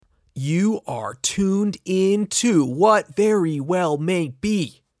You are tuned into what very well may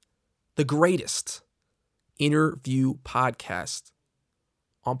be the greatest interview podcast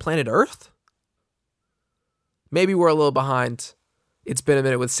on planet Earth. Maybe we're a little behind. It's been a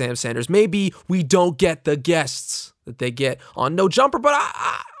minute with Sam Sanders. Maybe we don't get the guests that they get on No Jumper, but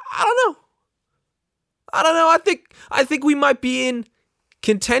I don't know. I think we might be in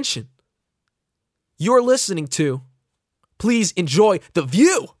contention. You're listening to Please Enjoy the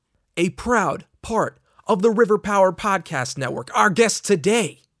View, a proud part of the River Power Podcast Network. Our guest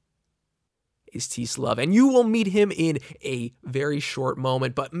today is Tease Love, and you will meet him in a very short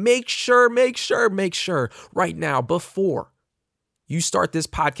moment. But make sure right now, before you start this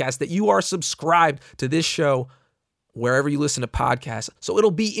podcast, that you are subscribed to this show wherever you listen to podcasts, so it'll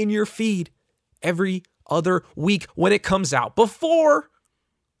be in your feed every other week when it comes out, before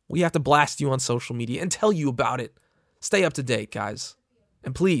we have to blast you on social media and tell you about it. Stay up to date, guys.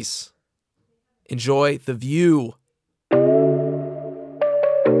 And please, enjoy the view.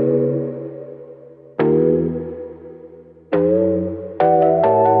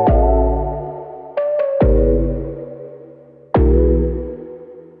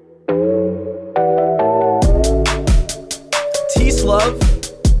 Tease Love,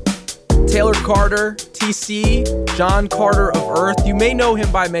 Taylor Carter, TC, John Carter of Earth. You may know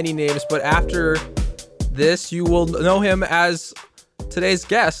him by many names, but after this, you will know him as today's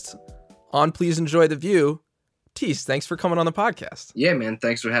guest on Please Enjoy the View. Tease, thanks for coming on the podcast. Yeah, man.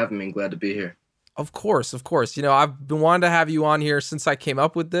 Thanks for having me. Glad to be here. Of course. You know, I've been wanting to have you on here since I came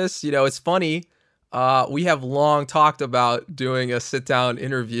up with this. You know, it's funny. We have long talked about doing a sit-down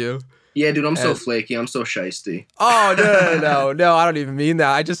interview. Yeah, dude, I'm so flaky. I'm so shysty. Oh, no, I don't even mean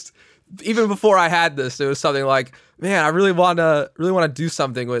that. Even before I had this, it was something like, man, I really want to do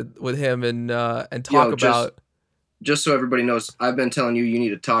something with him and talk about. Just so everybody knows, I've been telling you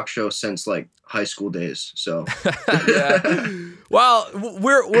need a talk show since like high school days. So yeah. Well,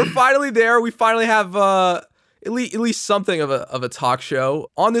 we're finally there. We finally have at least something of a talk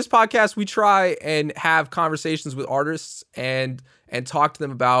show. On this podcast, we try and have conversations with artists and talk to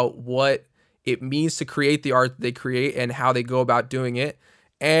them about what it means to create the art that they create and how they go about doing it.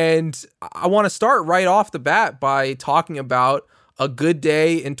 And I want to start right off the bat by talking about A Good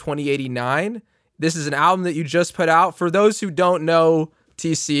Day in 2089. This is an album that you just put out. For those who don't know,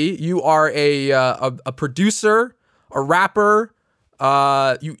 TC, you are a producer, a rapper.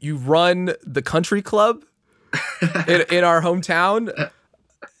 You run the country club in our hometown.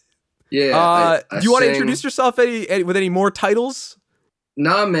 Yeah. Do you want to introduce yourself with any more titles?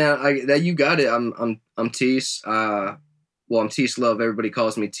 Nah, man. You got it. I'm Tease. I'm Tease Love. Everybody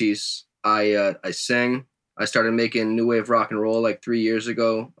calls me Tease. I sing. I started making new wave rock and roll like 3 years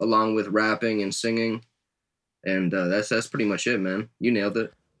ago, along with rapping and singing. And that's pretty much it, man. You nailed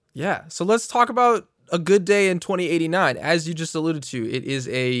it. Yeah. So let's talk about A Good Day in 2089. As you just alluded to, it is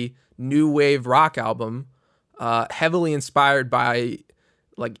a new wave rock album, heavily inspired by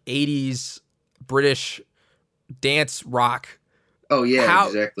like 80s British dance rock. Oh, yeah,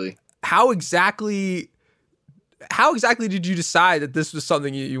 exactly. How exactly did you decide that this was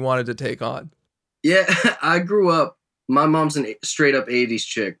something you wanted to take on? Yeah, I grew up, my mom's a straight up 80s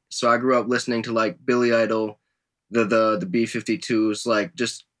chick. So I grew up listening to like Billy Idol, the B-52s, like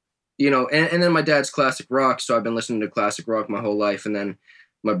just, you know, and then my dad's classic rock. So I've been listening to classic rock my whole life. And then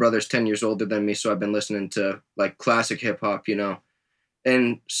my brother's 10 years older than me. So I've been listening to like classic hip hop, you know.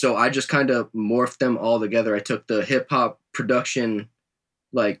 And so I just kind of morphed them all together. I took the hip hop production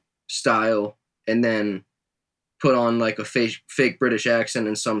like style and then put on like a fake British accent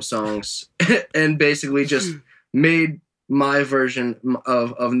in some songs and basically just made my version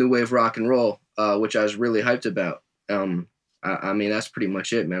of new wave rock and roll, which I was really hyped about. I mean, that's pretty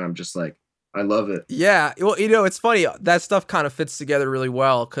much it, man. I'm just like, I love it. Yeah. Well, you know, it's funny. That stuff kind of fits together really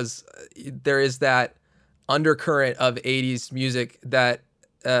well because there is that undercurrent of 80s music that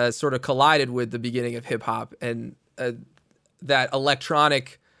sort of collided with the beginning of hip hop and that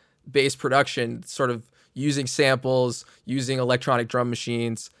electronic bass production sort of using samples, using electronic drum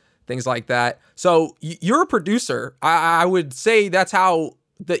machines, things like that. So you're a producer. I would say that's how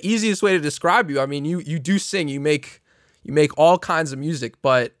the easiest way to describe you. I mean, you do sing, you make all kinds of music,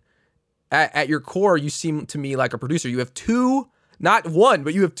 but at your core, you seem to me like a producer. You have not one,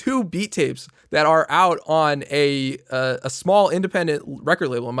 but you have two beat tapes that are out on a small independent record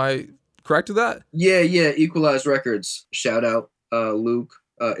label. Am I correct with that? Yeah. Equalized Records. Shout out Luke,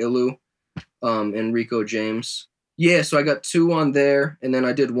 Ilu, Enrico James. Yeah, so I got 2 on there, and then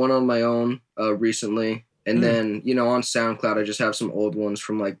I did 1 on my own recently. And then, you know, on SoundCloud, I just have some old ones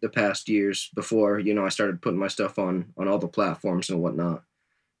from like the past years before, you know, I started putting my stuff on all the platforms and whatnot.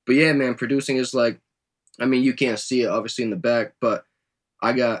 But yeah, man, producing is like, I mean, you can't see it obviously in the back, but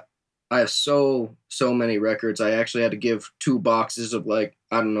I have so many records. I actually had to give 2 boxes of like,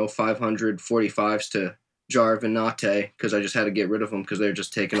 I don't know, 545s to Jarv and Nate because I just had to get rid of them because they're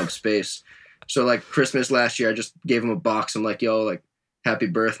just taking up space. So like Christmas last year, I just gave them a box. I'm like, yo, like, happy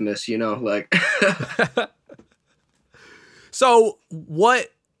birth, miss, you know, like. So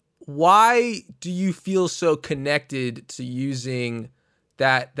why do you feel so connected to using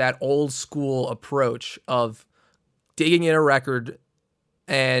that old school approach of digging in a record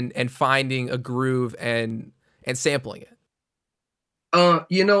and finding a groove and sampling it?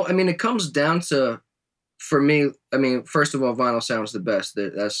 You know, I mean, it comes down to, for me, I mean, first of all, vinyl sounds the best.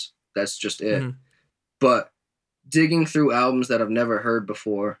 That's just it. Mm-hmm. But digging through albums that I've never heard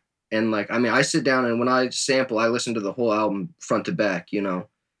before, and like, I mean, I sit down and when I sample, I listen to the whole album front to back, you know.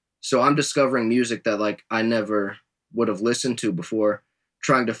 So I'm discovering music that like I never would have listened to before,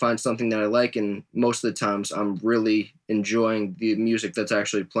 trying to find something that I like, and most of the times I'm really enjoying the music that's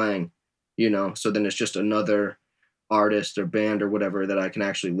actually playing, you know. So then it's just another artist or band or whatever that I can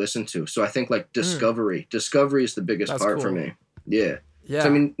actually listen to. So I think like discovery is the biggest That's part cool. for me. Yeah. Yeah. So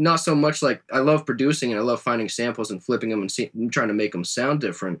I mean, not so much like I love producing and I love finding samples and flipping them and trying to make them sound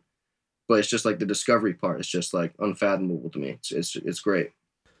different, but it's just like the discovery part is just like unfathomable to me. It's great.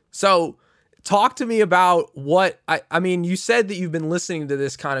 So talk to me about what I mean, you said that you've been listening to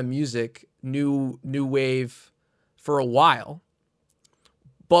this kind of music, new wave, for a while.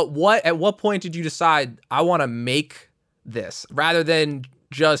 But at what point did you decide I want to make this rather than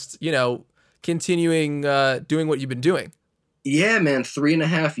just, you know, continuing doing what you've been doing? Yeah, man,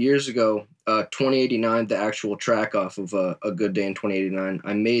 3.5 years ago, 2089, the actual track off of A Good Day in 2089,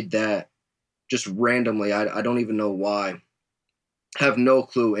 I made that just randomly. I don't even know why. Have no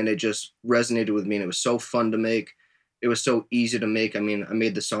clue, and it just resonated with me, and it was so fun to make. It was so easy to make. I mean, I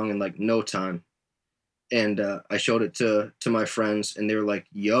made the song in like no time, and I showed it to my friends, and they were like,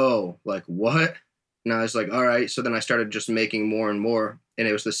 yo, like, what? And I was like, all right. So then I started just making more and more, and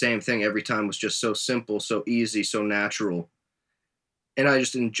it was the same thing every time. It was just so simple, so easy, so natural, and I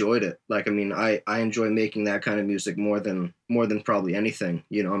just enjoyed it. Like, I mean, I enjoy making that kind of music more than probably anything,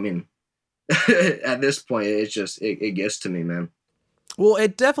 you know. I mean, at this point, it's just it gets to me, man. Well,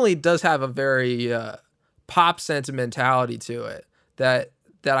 it definitely does have a very pop sentimentality to it that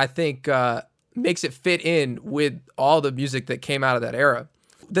I think makes it fit in with all the music that came out of that era.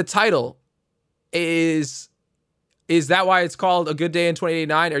 The title is that why it's called A Good Day in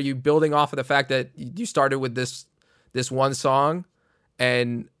 2089? Are you building off of the fact that you started with this one song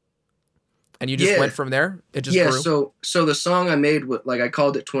and you just went from there? It just grew? So the song I made, like, I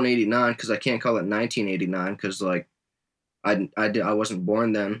called it 2089 because I can't call it 1989 because like I wasn't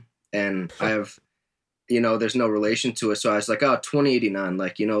born then, and I have, you know, there's no relation to it. So I was like, 2089,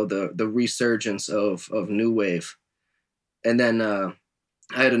 like, you know, the resurgence of new wave. And then I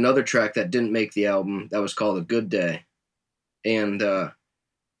had another track that didn't make the album that was called A Good Day, and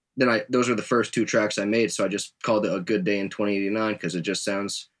then those were the first 2 tracks I made. So I just called it A Good Day in 2089 because it just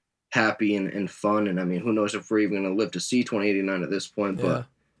sounds happy and fun. And I mean, who knows if we're even going to live to see 2089 at this point, but.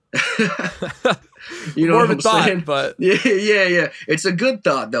 You know more what I'm thought, saying? But yeah. It's a good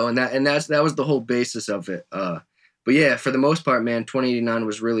thought though, and that was the whole basis of it. But yeah, for the most part, man, 2089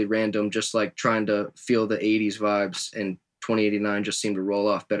 was really random, just like trying to feel the 80s vibes, and 2089 just seemed to roll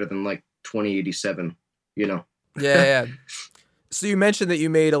off better than like 2087, you know? Yeah. So you mentioned that you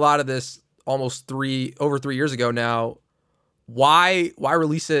made a lot of this almost over 3 years ago now. Why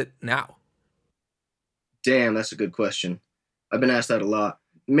release it now? Damn, that's a good question. I've been asked that a lot.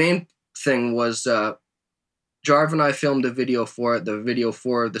 Main thing was Jarv and I filmed a video for it, the video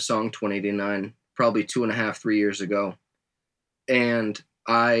for the song 2089, probably 2.5, 3 years ago. And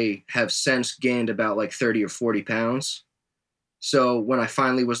I have since gained about like 30 or 40 pounds. So when I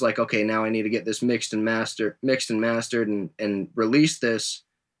finally was like, okay, now I need to get this mixed and mastered and release this,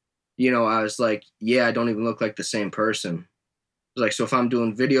 you know, I was like, yeah, I don't even look like the same person. I was like, so if I'm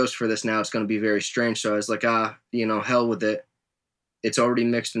doing videos for this now, it's going to be very strange. So I was like, you know, hell with it. It's already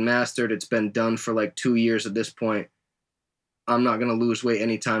mixed and mastered. It's been done for like 2 years at this point. I'm not going to lose weight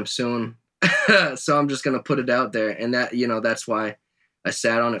anytime soon. So I'm just going to put it out there. And that, you know, that's why I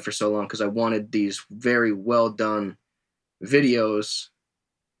sat on it for so long, because I wanted these very well done videos,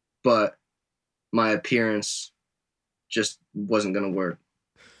 but my appearance just wasn't going to work.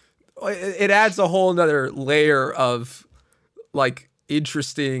 It adds a whole nother layer of like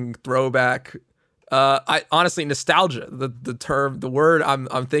interesting throwback. I honestly, nostalgia, the word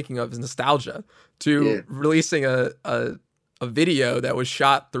I'm thinking of is nostalgia to releasing a video that was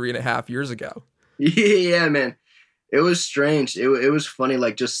shot 3.5 years ago. Yeah, man. It was strange. It was funny,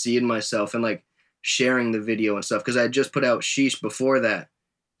 like just seeing myself and like sharing the video and stuff because I had just put out Sheesh before that.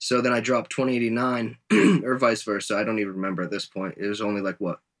 So then I dropped 2089 or vice versa. I don't even remember at this point. It was only like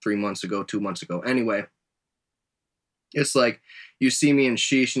what, 3 months ago, 2 months ago. Anyway, it's like you see me in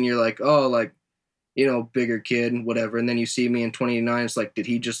Sheesh and you're like, oh, like, you know, bigger kid, whatever. And then you see me in 2089. It's like, did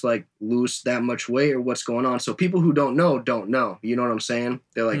he just like lose that much weight or what's going on? So people who don't know, don't know. You know what I'm saying?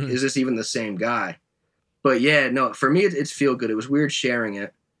 They're like, is this even the same guy? But yeah, no, for me, it's feel good. It was weird sharing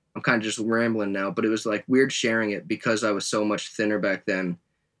it. I'm kind of just rambling now, but it was like weird sharing it because I was so much thinner back then.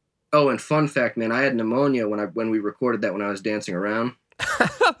 Oh, and fun fact, man, I had pneumonia when we recorded that when I was dancing around.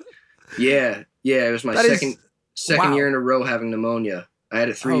 Yeah, it was my second year in a row having pneumonia. I had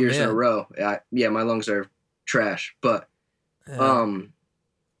it 3 years in a row. My lungs are trash, but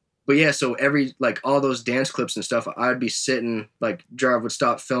yeah. So every like all those dance clips and stuff, I'd be sitting like Jarv would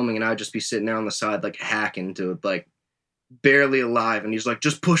stop filming, and I'd just be sitting there on the side like hacking to it, like barely alive, and he's like,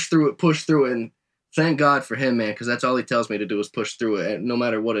 just push through it, and thank God for him, man, because that's all he tells me to do is push through it, no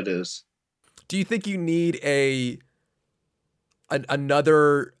matter what it is. Do you think you need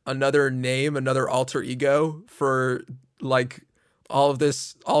another name, another alter ego for like all of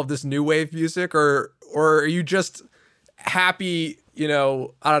this new wave music, or are you just happy, you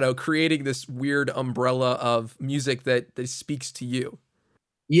know, I don't know, creating this weird umbrella of music that speaks to you?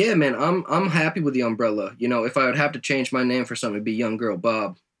 Yeah, man, I'm happy with the umbrella. You know, if I would have to change my name for something, it'd be Young Girl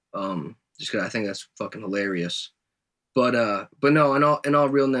Bob. Just because I think that's fucking hilarious. But no, in all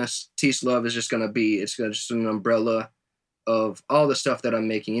realness, Tease Love is just just an umbrella of all the stuff that I'm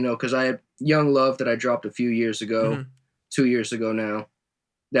making, you know, because I had Young Love that I dropped a few years ago, 2 years ago now.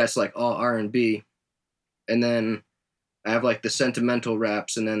 That's like all R&B. And then I have like the sentimental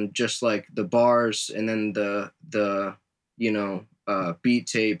raps, and then just like the bars, and then the you know, beat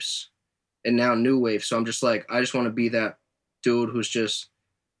tapes, and now new wave. So I'm just like, I just want to be that dude who's just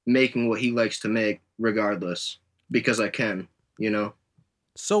making what he likes to make regardless, because I can, you know.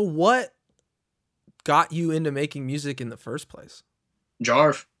 So what got you into making music in the first place?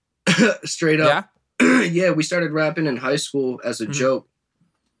 Jarv. Straight up. Yeah? Yeah, we started rapping in high school as a joke.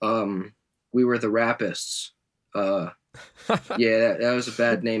 We were the Rapists. Yeah, that was a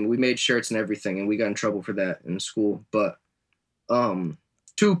bad name. We made shirts and everything, and we got in trouble for that in school. But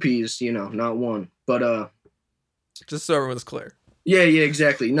 2 P's, you know, not one. But just so everyone's clear. Yeah,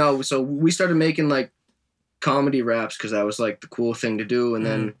 exactly. No, so we started making like comedy raps because that was like the cool thing to do, and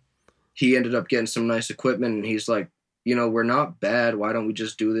then he ended up getting some nice equipment, and he's like, you know, we're not bad. Why don't we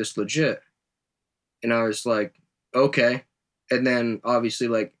just do this legit? And I was like, okay. And then obviously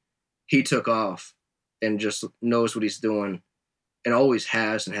like he took off and just knows what he's doing, and always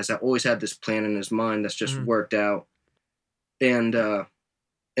has, and has always had this plan in his mind that's just worked out. And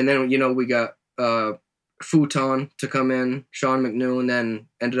then, you know, we got Futon to come in, Sean McNew, then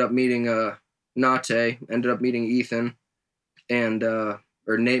ended up meeting Nate, ended up meeting Ethan, and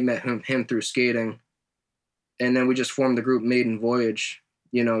or Nate met him through skating. And then we just formed the group Maiden Voyage.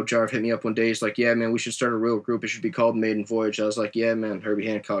 You know, Jarv hit me up one day. He's like, yeah, man, we should start a real group. It should be called Maiden Voyage. I was like, yeah, man, Herbie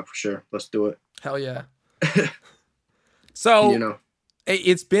Hancock for sure. Let's do it. Hell yeah. So, you know,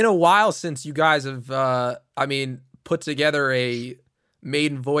 it's been a while since you guys have, put together a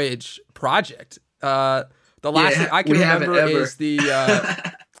Maiden Voyage project. The last thing I can remember is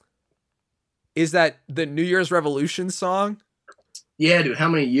is that the New Year's Revolution song? Yeah, dude. How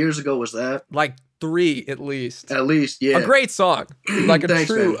many years ago was that? Like 3 at least. At least, yeah. A great song, like Thanks,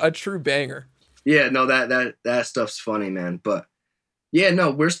 a true banger. Yeah, no, that stuff's funny, man. But yeah,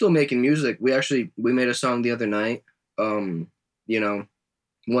 no, we're still making music. We made a song the other night. You know,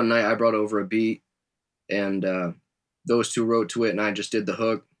 one night I brought over a beat, and those two wrote to it, and I just did the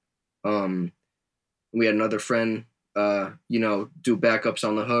hook. We had another friend, you know, do backups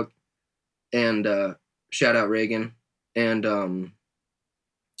on the hook, and shout out Reagan. And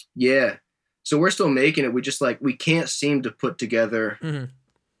yeah, so we're still making it. We just like, we can't seem to put together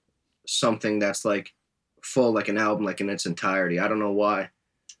something that's like full, like an album, like in its entirety. I don't know why.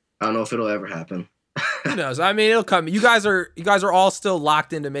 I don't know if it'll ever happen. Who knows? I mean, it'll come. You guys are all still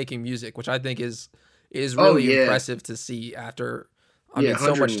locked into making music, which I think is really impressive to see after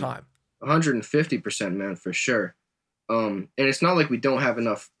so much time. 150%, man, for sure. And it's not like we don't have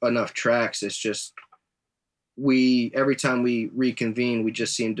enough tracks. It's just every time we reconvene, we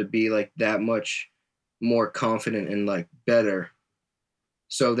just seem to be like that much more confident and like better.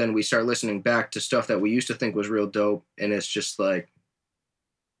 So then we start listening back to stuff that we used to think was real dope, and it's just like,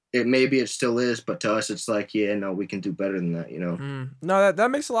 it still is, but to us it's like, yeah, no, we can do better than that, you know? No, that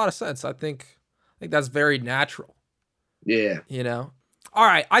makes a lot of sense. I think that's very natural. Yeah. You know? All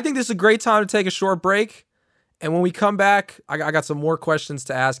right. I think this is a great time to take a short break. And when we come back, I got some more questions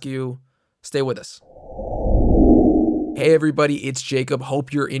to ask you. Stay with us. Hey, everybody, it's Jacob.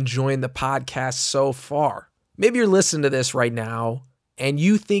 Hope you're enjoying the podcast so far. Maybe you're listening to this right now and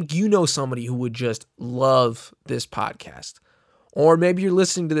you think you know somebody who would just love this podcast. Or maybe you're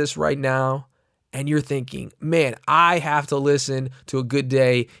listening to this right now and you're thinking, man, I have to listen to A Good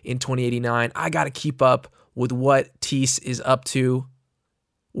Day in 2089. I got to keep up with what Tease is up to.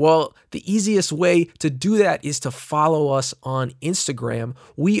 Well, the easiest way to do that is to follow us on Instagram.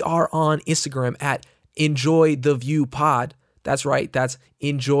 We are on Instagram at Enjoy the View Pod. That's right. That's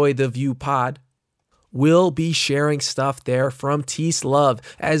Enjoy the View Pod. We'll be sharing stuff there from Tease Love,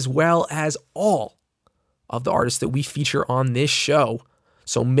 as well as all of the artists that we feature on this show.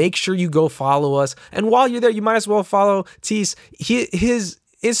 So make sure you go follow us. And while you're there, you might as well follow Tease. His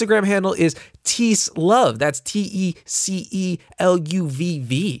Instagram handle is Tease Love. That's TECELUVV.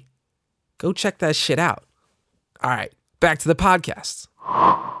 Go check that shit out. All right, back to the podcast.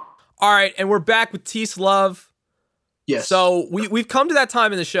 All right, and we're back with Tease Love. Yes. So we've come to that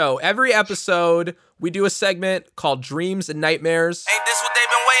time in the show. Every episode, we do a segment called Dreams and Nightmares. Ain't this what they've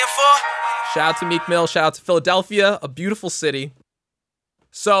been waiting for? Shout out to Meek Mill. Shout out to Philadelphia, a beautiful city.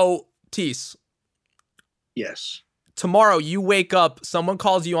 So, Tease, Yes. tomorrow you wake up, someone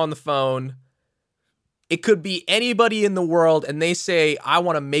calls you on the phone. It could be anybody in the world, and they say, I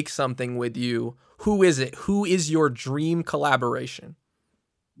want to make something with you. Who is it? Who is your dream collaboration?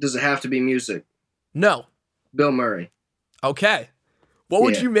 Does it have to be music? No. Bill Murray. Okay. What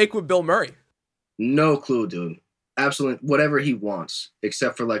would Yeah. you make with Bill Murray? No clue, dude. Absolutely whatever he wants,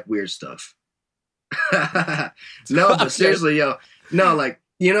 except for like weird stuff. No, but Okay. seriously, yo. No, like,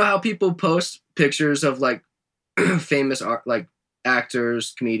 you know how people post pictures of like famous art, like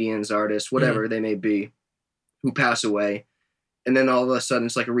actors, comedians, artists, whatever they may be, who pass away. And then all of a sudden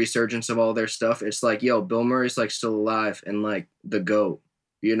it's like a resurgence of all their stuff. It's like, yo, Bill Murray's like still alive and like the GOAT,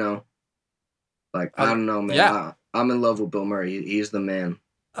 you know? Like, I don't know, man. yeah. I'm in love with Bill Murray. He's the man.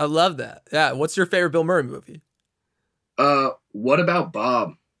 I love that. Yeah. What's your favorite Bill Murray movie? What about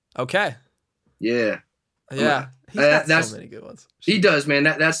Bob? Okay. Yeah. Yeah. He's got that's- so many good ones. He does, man.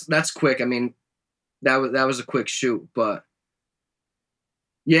 That's quick. I mean, that was a quick shoot, but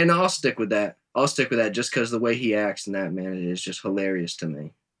yeah, no, I'll stick with that. I'll stick with that just because the way he acts in that, man, it is just hilarious to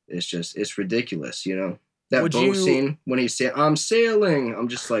me. It's ridiculous, you know. That Would boat you- scene when he's saying, "I'm sailing," I'm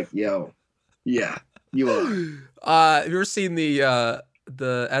just like, yo, yeah, you are. Have you ever seen the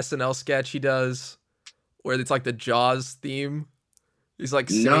SNL sketch he does where it's like the Jaws theme? He's like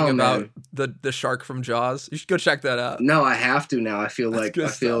singing No, about man. the shark from Jaws. You should go check that out. No, I have to now. I feel That's like good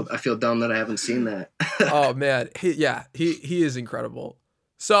I feel dumb that I haven't seen that. Oh man, he is incredible.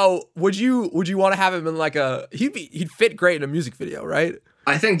 So would you want to have him in like he'd fit great in a music video, right?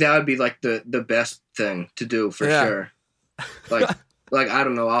 I think that would be like the best thing to do for Yeah. sure. Like I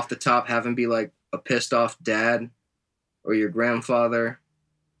don't know, off the top, have him be like a pissed off dad, or your grandfather,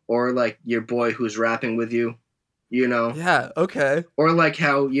 or like your boy who's rapping with you, you know, Yeah. Okay. or like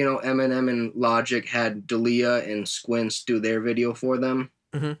how, you know, Eminem and Logic had Dalia and Squints do their video for them.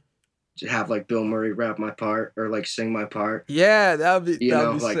 Mhm. To have like Bill Murray rap my part or like sing my part. Yeah, that'd be You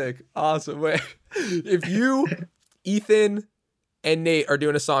know, like- sick. Awesome. Wait, if you, Ethan, and Nate are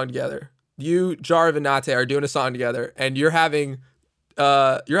doing a song together, you, Jarv, and Nate are doing a song together, and you're having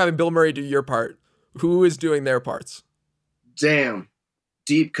Bill Murray do your part. Who is doing their parts? Damn,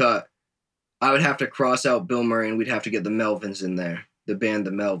 deep cut. I would have to cross out Bill Murray and we'd have to get the Melvins in there, the band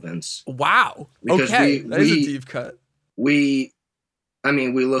the Melvins. Wow. Because Okay, we- that is a we- deep cut. We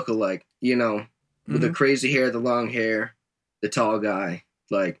look alike, you know, with the Mhm. crazy hair, the long hair, the tall guy.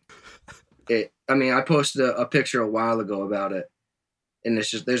 Like, I posted a picture a while ago about it. And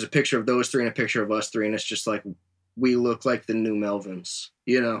it's just, there's a picture of those three and a picture of us three. And it's just like, we look like the new Melvins,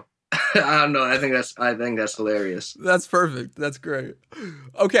 you know? I don't know. I think that's hilarious. That's perfect. That's great.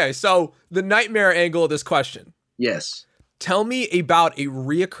 Okay, so the nightmare angle of this question. Yes. Tell me about a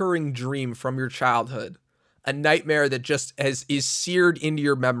reoccurring dream from your childhood, a nightmare that just is seared into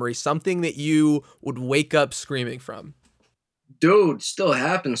your memory, something that you would wake up screaming from. Dude, still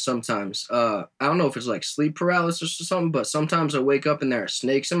happens sometimes. I don't know if it's like sleep paralysis or something, but sometimes I wake up and there are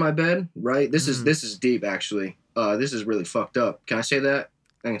snakes in my bed, right? This is deep actually. This is really fucked up. Can I say that?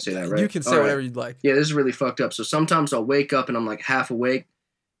 I can say that, right? You can say All right. whatever you'd like. Yeah, this is really fucked up. So sometimes I'll wake up and I'm like half awake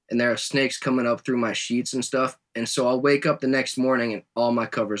and there are snakes coming up through my sheets and stuff. And so I'll wake up the next morning and all my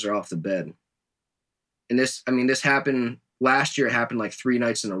covers are off the bed. And this happened last year. It happened like 3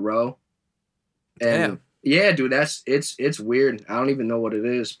 nights in a row. And Damn. yeah, dude, it's weird. I don't even know what it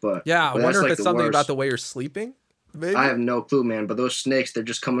is, but Yeah, I but wonder that's, if like, it's the something worst. about the way you're sleeping. Maybe. I have no clue, man. But those snakes, they're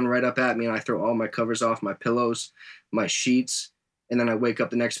just coming right up at me, and I throw all my covers off, my pillows, my sheets, and then I wake up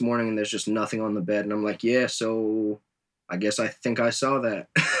the next morning and there's just nothing on the bed, and I'm like, yeah, so I guess I think I saw that.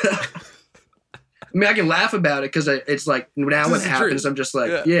 I mean, I can laugh about it because it's like now when it happens, I'm just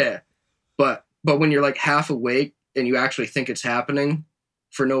like, yeah. But when you're like half awake and you actually think it's happening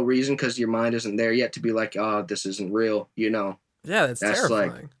for no reason because your mind isn't there yet to be like, oh, this isn't real, you know? Yeah, that's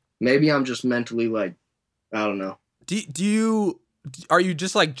terrifying. Like, maybe I'm just mentally like, I don't know. Are you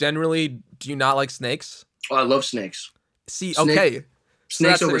just like generally, do you not like snakes? Oh, I love snakes. See, okay.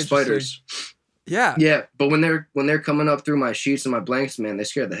 Snakes over spiders. Yeah. Yeah, but when they're coming up through my sheets and my blankets, man, they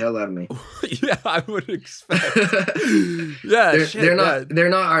scare the hell out of me. Yeah, I would expect. Yeah, they're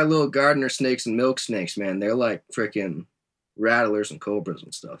not our little gardener snakes and milk snakes, man. They're like freaking rattlers and cobras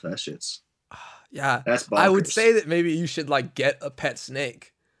and stuff. That shit's that's bonkers. I would say that maybe you should like get a pet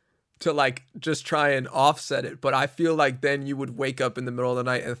snake to like just try and offset it, but I feel like then you would wake up in the middle of the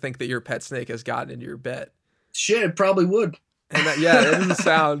night and think that your pet snake has gotten into your bed. Shit, it probably would. And that doesn't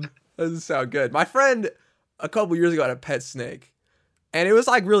sound good. My friend a couple years ago had a pet snake, and it was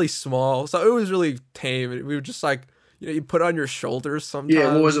like really small, so it was really tame. We were just like, you put it on your shoulders sometimes.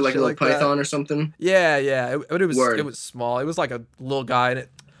 Yeah, what was it, like a little python or something? Yeah. It was small. It was like a little guy, and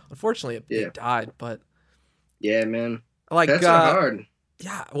unfortunately it died. But yeah, man, like pets are hard.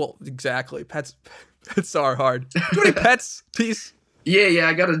 Yeah, well, exactly. Pets are hard. Do you have any pets, Peace? Yeah,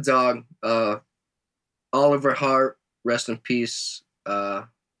 I got a dog. Oliver Hart, rest in peace.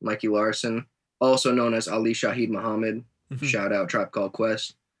 Mikey Larson, also known as Ali Shaheed Muhammad. Mm-hmm. Shout out Tribe Called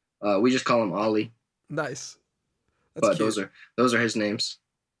Quest. We just call him Ollie. Nice. That's cute. Those are his names.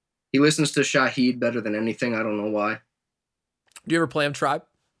 He listens to Shaheed better than anything. I don't know why. Do you ever play him Tribe?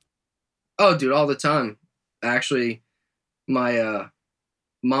 Oh, dude, all the time. Actually, my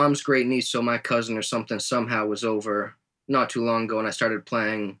mom's great niece, so my cousin or something, somehow was over not too long ago, and I started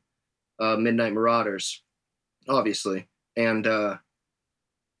playing Midnight Marauders, obviously. And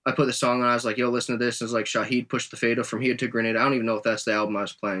I put the song on, I was like, yo, listen to this. It's like Shaheed pushed the fatal from here to Grenade. I don't even know if that's the album I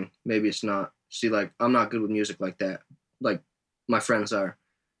was playing. Maybe it's not. See, like, I'm not good with music like that. Like, my friends are.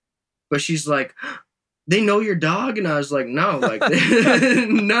 But she's like, they know your dog? And I was like, no, like,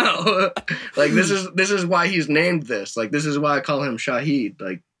 no. Like, this is why he's named this. Like, this is why I call him Shaheed.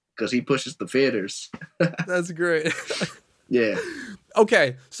 Like, because he pushes the faders. That's great. Yeah.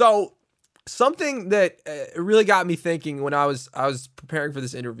 Okay, so something that really got me thinking when I was preparing for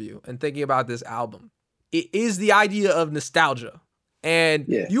this interview and thinking about this album, it is the idea of nostalgia. And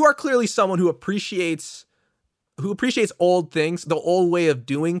you are clearly someone who appreciates old things, the old way of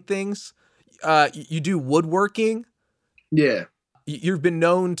doing things. You do woodworking. Yeah. You've been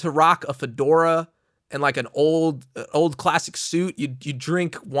known to rock a fedora and like an old classic suit. You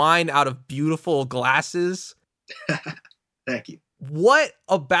drink wine out of beautiful glasses. Thank you. What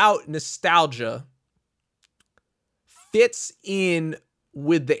about nostalgia fits in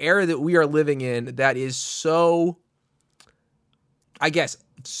with the era that we are living in that is so, I guess,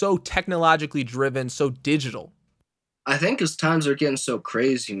 so technologically driven, so digital? I think as times are getting so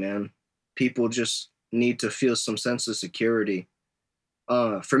crazy, man, people just need to feel some sense of security.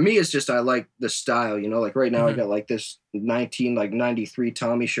 For me, it's just I like the style, you know, like right now I got like this 1993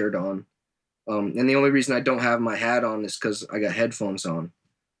 Tommy shirt on. And the only reason I don't have my hat on is because I got headphones on.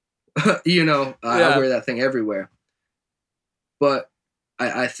 You know, I wear that thing everywhere. But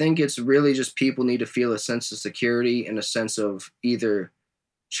I think it's really just people need to feel a sense of security and a sense of either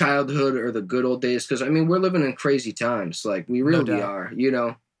childhood or the good old days. Because, I mean, we're living in crazy times. Like, we really are, you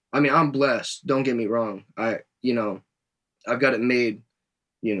know. I mean, I'm blessed. Don't get me wrong. I've got it made,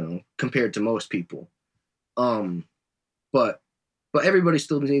 you know, compared to most people. But everybody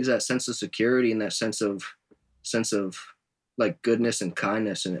still needs that sense of security and that sense of like goodness and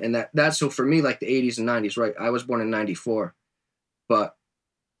kindness and that's so for me, like the 80s and 90s, right? I was born in 94, but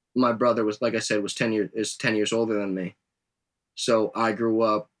my brother was, like I said, was 10 years older than me. So I grew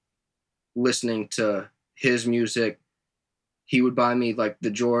up listening to his music. He would buy me like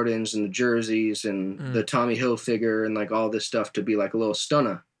the Jordans and the jerseys and the Tommy Hilfiger and like all this stuff to be like a little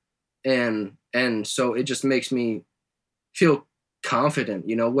stunner. And so it just makes me feel confident,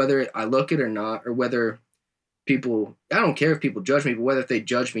 you know, whether I look it or not, or whether people, I don't care if people judge me, but whether if they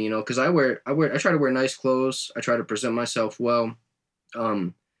judge me, you know, because I try to wear nice clothes. I try to present myself well.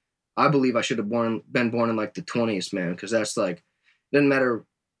 I believe I should have been born in like the 20s, man, because that's like, doesn't matter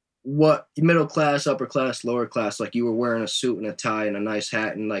what, middle class, upper class, lower class, like you were wearing a suit and a tie and a nice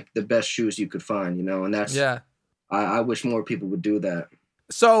hat and like the best shoes you could find, you know, and that's, I wish more people would do that.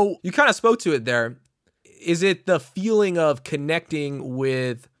 So you kind of spoke to it there. Is it the feeling of connecting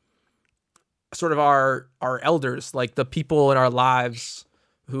with sort of our elders, like the people in our lives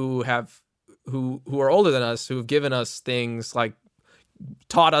who are older than us, who have given us things, like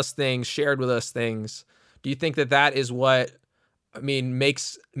taught us things, shared with us things. Do you think that is what, I mean,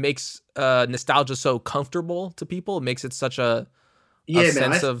 makes nostalgia so comfortable to people? It makes it such a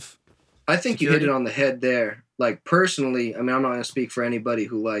sense of I think security? You hit it on the head there. Like personally, I mean, I'm not going to speak for anybody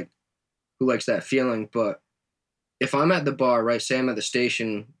who likes that feeling, but if I'm at the bar, right, say I'm at the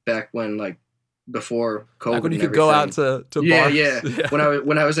station back when, like, before COVID, like when you could go out to bars. Yeah.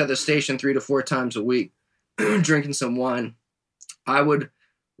 When I was at the station 3 to 4 times a week drinking some wine, I would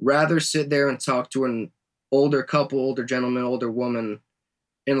rather sit there and talk to an older couple, older gentleman, older woman,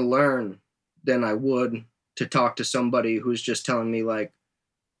 and learn than I would to talk to somebody who's just telling me, like,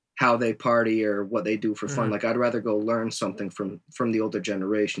 how they party or what they do for fun. Like, I'd rather go learn something from the older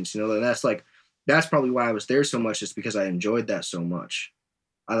generations, you know. And that's probably why I was there so much, is because I enjoyed that so much.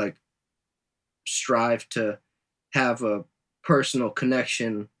 I, like, strive to have a personal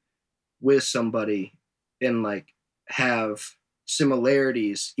connection with somebody and, like, have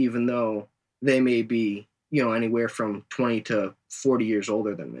similarities, even though they may be, you know, anywhere from 20 to 40 years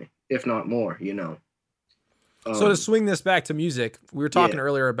older than me, if not more, you know. So to swing this back to music, we were talking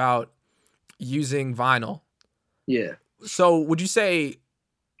earlier about using vinyl. Yeah. So would you say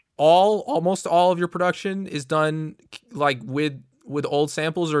almost all of your production is done like with old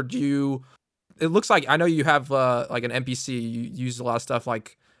samples, or do you? It looks like, I know you have like an MPC. You use a lot of stuff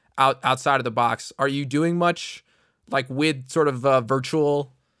like outside of the box. Are you doing much like with sort of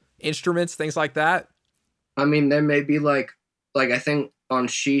virtual instruments, things like that? I mean, there may be like I think on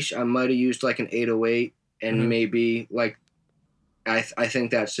Sheesh I might have used like an 808 and maybe like I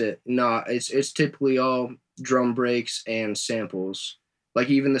think that's it. No, it's typically all drum breaks and samples. Like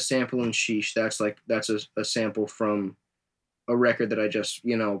even the sample in Sheesh, that's a sample from a record that I just,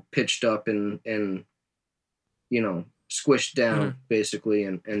 you know, pitched up and you know, squished down basically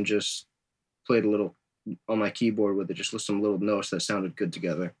and just played a little on my keyboard with it, just with some little notes that sounded good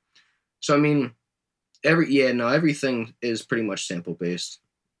together. So I mean, everything is pretty much sample based.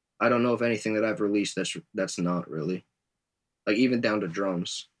 I don't know of anything that I've released that's not really, like, even down to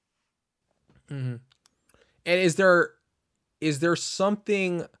drums. Mm-hmm. And is there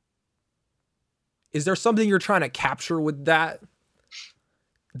something you're trying to capture with that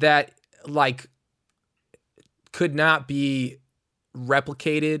like could not be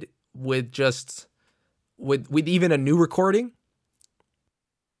replicated with just with even a new recording?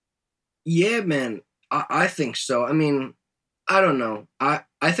 Yeah, man, I think so. I mean, I don't know.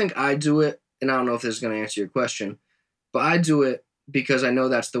 I think I do it, and I don't know if this is going to answer your question, but I do it because I know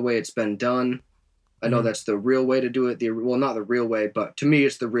that's the way it's been done. I know that's the real way to do it. Well, not the real way, but to me,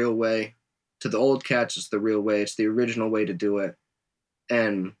 it's the real way. To the old cats, it's the real way. It's the original way to do it.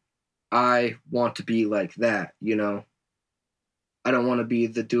 And I want to be like that, you know? I don't want to be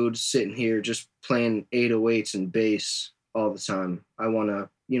the dude sitting here just playing 808s and bass all the time. I want to,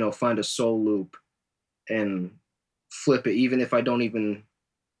 you know, find a soul loop and flip it, even if I don't even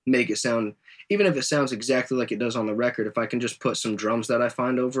make it sound, even if it sounds exactly like it does on the record, if I can just put some drums that I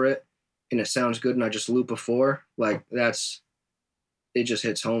find over it and it sounds good and I just loop a 4, like it just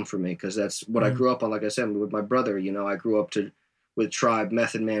hits home for me, because that's what I grew up on. Like I said, with my brother, you know, I grew up with Tribe,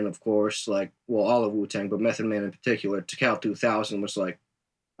 Method Man, of course, like, well, all of Wu-Tang, but Method Man in particular. Tical 2000 was like,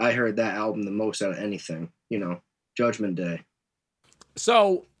 I heard that album the most out of anything, you know, Judgment Day.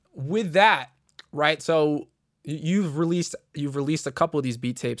 So with that, right? So you've released a couple of these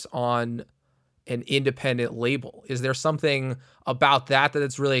beat tapes on an independent label. Is there something about that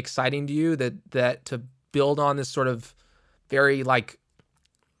it's really exciting to you, that to build on this sort of very, like,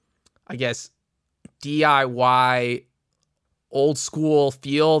 I guess, DIY old school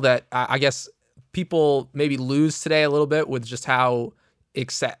feel that I guess people maybe lose today a little bit with just how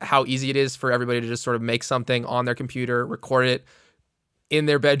easy it is for everybody to just sort of make something on their computer, record it in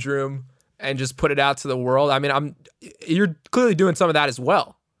their bedroom, and just put it out to the world? I mean, you're clearly doing some of that as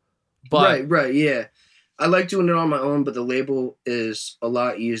well. But Right, yeah. I like doing it on my own, but the label is a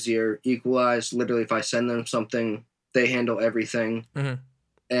lot easier. Equalized, literally, if I send them something, they handle everything,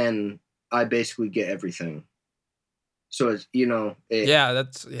 and I basically get everything. So it's, you know,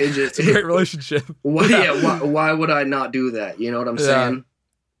 it's a great relationship. Why would I not do that? You know what I'm saying?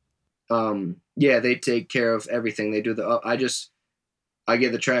 They take care of everything. They do I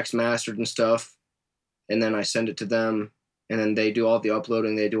get the tracks mastered and stuff, and then I send it to them, and then they do all the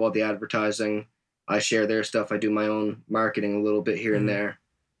uploading, they do all the advertising. I share their stuff. I do my own marketing a little bit here and there,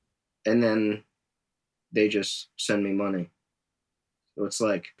 and then they just send me money. So it's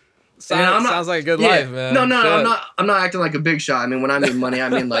like, Sounds like a good life, man. No, Shit. I'm not acting like a big shot. I mean, when I mean money, I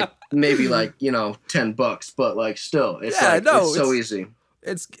mean like maybe like, $10, but like still, it's it's so easy.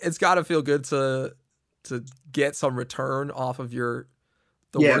 It's got to feel good to get some return off of the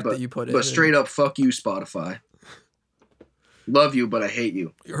work that you put in. But straight up, fuck you, Spotify. Love you, but I hate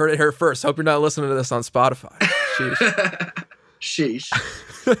you. You heard it here first. Hope you're not listening to this on Spotify. Sheesh.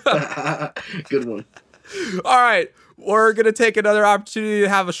 Good one. All right. We're going to take another opportunity to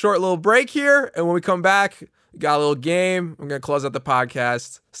have a short little break here. And when we come back, we got a little game. I'm going to close out the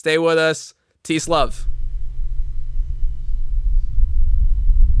podcast. Stay with us. Peace, love.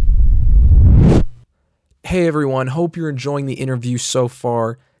 Hey, everyone. Hope you're enjoying the interview so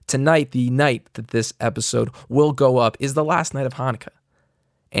far. Tonight, the night that this episode will go up, is the last night of Hanukkah.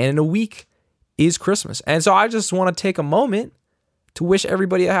 And in a week is Christmas. And so I just want to take a moment to wish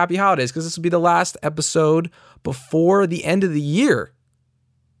everybody a happy holidays, because this will be the last episode before the end of the year.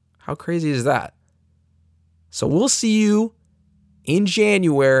 How crazy is that? So we'll see you in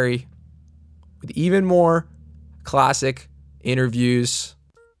January with even more classic interviews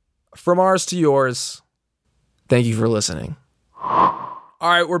from ours to yours. Thank you for listening. All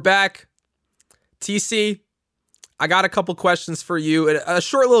right, we're back. TC, I got a couple questions for you. A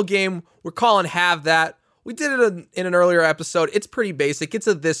short little game we're calling Have That. We did it in an earlier episode. It's pretty basic. It's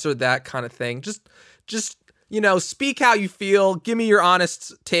a this or that kind of thing. Just speak how you feel. Give me your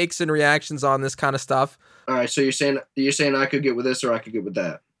honest takes and reactions on this kind of stuff. All right, so you're saying I could get with this or I could get with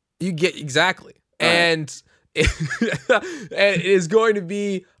that. You get exactly. All and right. It is going to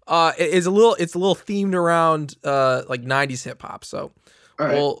be it's a little themed around like 90s hip hop. So all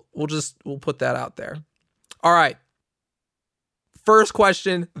right. We'll put that out there. All right. First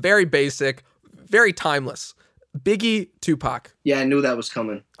question, very basic, very timeless. Biggie, Tupac. Yeah, I knew that was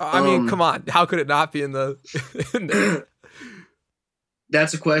coming. I mean, come on. How could it not be in the...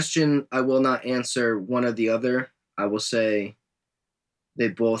 That's a question I will not answer one or the other. I will say they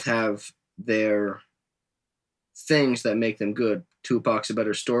both have their things that make them good. Tupac's a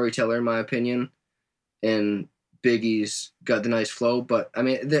better storyteller, in my opinion, and Biggie's got the nice flow. But, I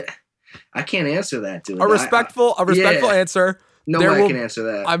mean, I can't answer that, dude. A respectful answer. Nobody can answer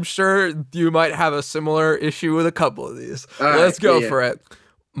that. I'm sure you might have a similar issue with a couple of these. Let's go for it.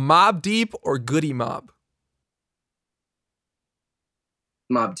 Mobb Deep or Goody Mob?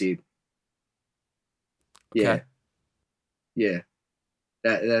 Mobb Deep. Yeah. Okay. Yeah.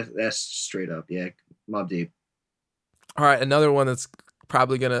 That's straight up. Yeah. Mobb Deep. All right. Another one that's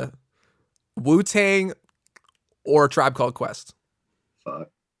probably going to... Wu-Tang or Tribe Called Quest? Fuck.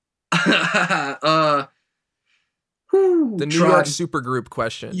 The New York supergroup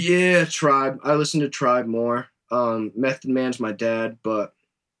question. Yeah, Tribe. I listen to Tribe more. Method Man's my dad, but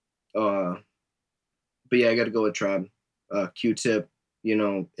yeah, I got to go with Tribe. Q-Tip,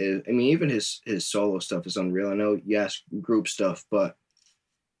 even his solo stuff is unreal. I know, yes, group stuff, but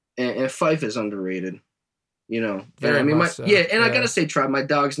and Phife is underrated. Very much so. I gotta say Tribe. My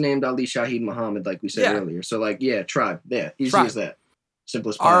dog's named Ali Shaheed Muhammad, like we said earlier. So Tribe. Yeah, easy as that.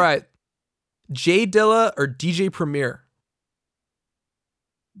 Simplest part. All right. Jay Dilla or DJ Premier?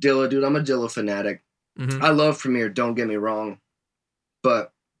 Dilla, dude. I'm a Dilla fanatic. Mm-hmm. I love Premier, don't get me wrong.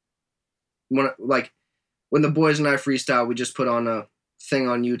 But when the boys and I freestyle, we just put on a thing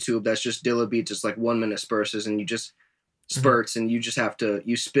on YouTube that's just Dilla beats, just like 1 minute spurts, and you just spurts, and you just have to,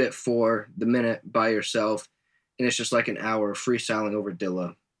 you spit for the minute by yourself, and it's just like an hour of freestyling over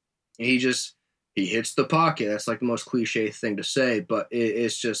Dilla. And he hits the pocket. That's like the most cliche thing to say, but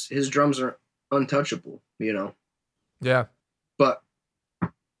it's just, his drums are untouchable, Yeah. But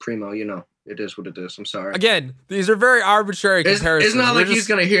Primo, it is what it is. I'm sorry. Again, these are very arbitrary comparisons. It's not like he's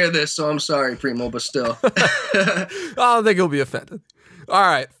going to hear this, so I'm sorry, Primo, but still. I don't think he'll be offended. All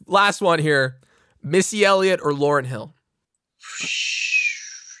right. Last one here. Missy Elliott or Lauryn Hill?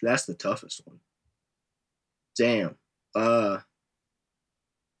 That's the toughest one. Damn. Can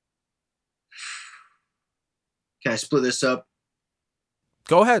I split this up?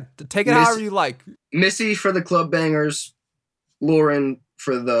 Go ahead. Take it however you like. Missy for the club bangers, Lauryn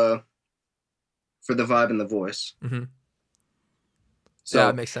for the vibe and the voice. Mm-hmm. So yeah,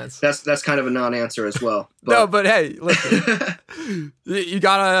 that makes sense. That's kind of a non-answer as well. But. No, but hey, listen, you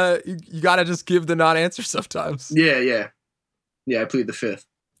gotta just give the non-answer sometimes. Yeah. I plead the fifth.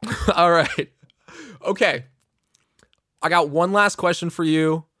 All right. Okay. I got one last question for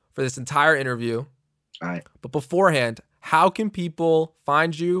you for this entire interview. All right. But beforehand, how can people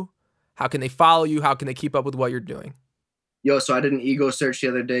find you? How can they follow you? How can they keep up with what you're doing? Yo, so I did an ego search the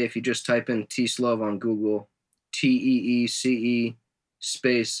other day. If you just type in T-Slove on Google, TEECE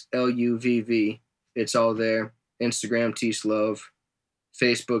space LUVV, it's all there. Instagram, T-Slove.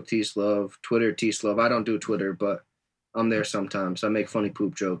 Facebook Tease Love, Twitter Tease Love. I don't do Twitter, but I'm there sometimes. I make funny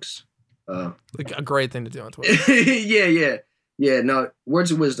poop jokes. Like a great thing to do on Twitter. Yeah. No,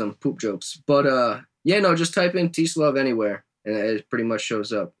 words of wisdom, poop jokes. But just type in Tease Love anywhere, and it pretty much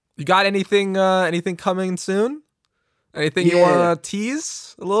shows up. You got anything coming soon? Anything you want to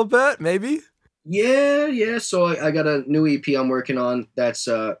tease a little bit, maybe? Yeah. So I got a new EP I'm working on that's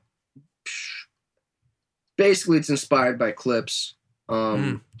basically it's inspired by Clipse.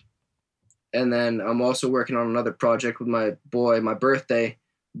 And then I'm also working on another project with my birthday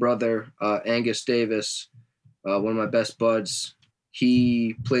brother, Angus Davis, one of my best buds.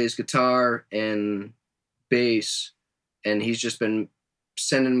 He plays guitar and bass, and he's just been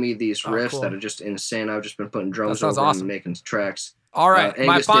sending me these riffs that are just insane. I've just been putting drums over and making tracks. All right,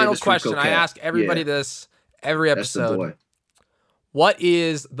 my final question. I ask everybody this every episode. That's the boy. What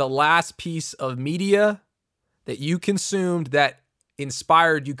is the last piece of media that you consumed that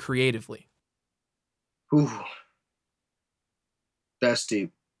inspired you creatively? Ooh, that's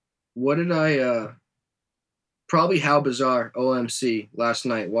deep. What did I? Probably How Bizarre OMC last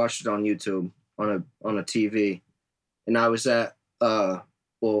night. Watched it on YouTube on a TV, and I was at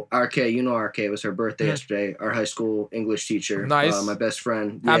RK. You know RK. It was her birthday yesterday. Our high school English teacher. Nice. My best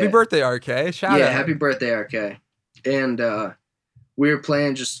friend. Happy birthday, RK! Shout out. Happy birthday, RK. And we were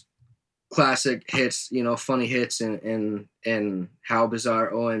playing just classic hits, funny hits, and How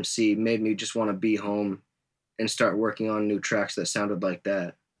Bizarre OMC made me just want to be home and start working on new tracks that sounded like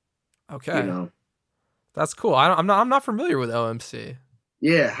that. Okay, that's cool. I'm not familiar with OMC.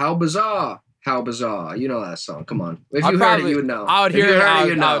 Yeah, How Bizarre, you know that song. Come on, if you heard it, you would know. I would hear it. I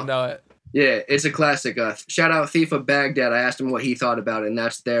would know it. Yeah, it's a classic. Shout out Thief of Baghdad. I asked him what he thought about it, and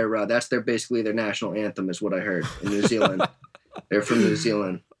that's their basically their national anthem, is what I heard in New Zealand. They're from New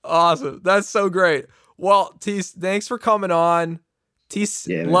Zealand. Awesome. That's so great. Well, Tease, thanks for coming on. Tease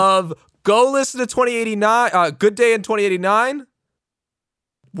Love. Go listen to 2089. Good Day in 2089.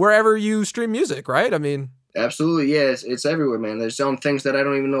 Wherever you stream music, right? I mean, absolutely. Yeah, it's everywhere, man. There's some things that I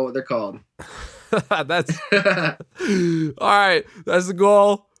don't even know what they're called. That's all right. That's the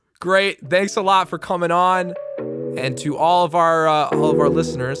goal. Great. Thanks a lot for coming on. And to all of our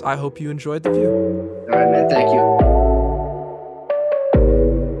listeners, I hope you enjoyed the view. All right, man. Thank you.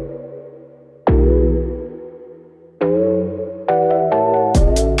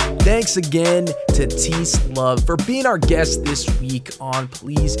 Thanks again to Tease Love for being our guest this week on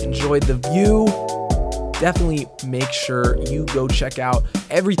Please Enjoy the View. Definitely make sure you go check out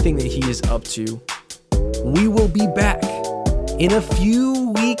everything that he is up to. We will be back in a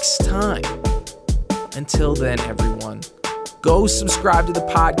few weeks' time. Until then, everyone, go subscribe to the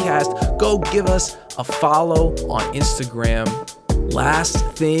podcast. Go give us a follow on Instagram. Last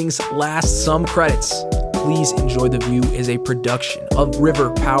things last, some credits. Please Enjoy the View is a production of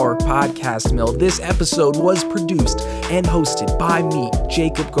River Power Podcast Mill. This episode was produced and hosted by me,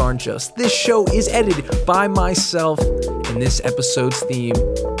 Jacob Garnjos. This show is edited by myself, and this episode's theme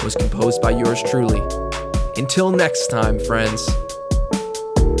was composed by yours truly. Until next time, friends.